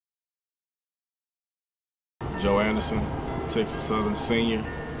Joe Anderson, Texas Southern senior,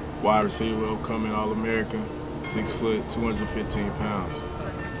 wide receiver, upcoming All-American, 6 foot, 215 pounds.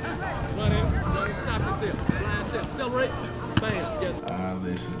 I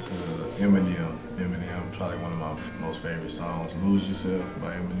listen to Eminem. Eminem, probably one of my most favorite songs, Lose Yourself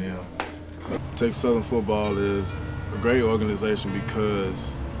by Eminem. Texas Southern football is a great organization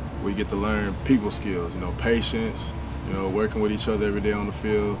because we get to learn people skills, patience, working with each other every day on the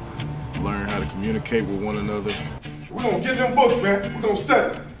field, learn how to communicate with one another. We're gonna get them books, man. We're gonna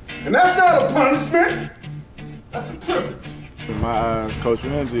study. And that's not a punishment. That's a privilege. In my eyes, Coach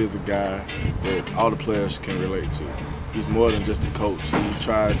Ramsey is a guy that all the players can relate to. He's more than just a coach. He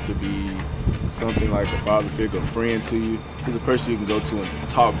tries to be something like a father figure, a friend to you. He's a person you can go to and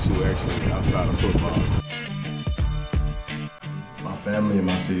talk to, actually, outside of football. My family and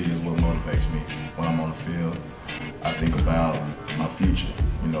my city is what motivates me when I'm on the field. I think about my future,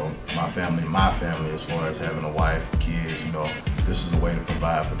 my family as far as having a wife, kids, this is a way to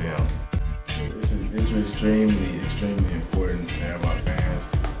provide for them. It's extremely important to have our fans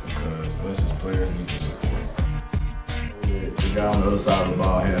because us as players need to support. The guy on the other side of the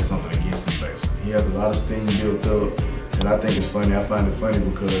ball has something against me, basically. He has a lot of steam built up, and I think it's funny. I find it funny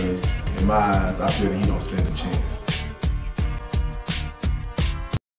because, in my eyes, I feel that he don't stand a chance.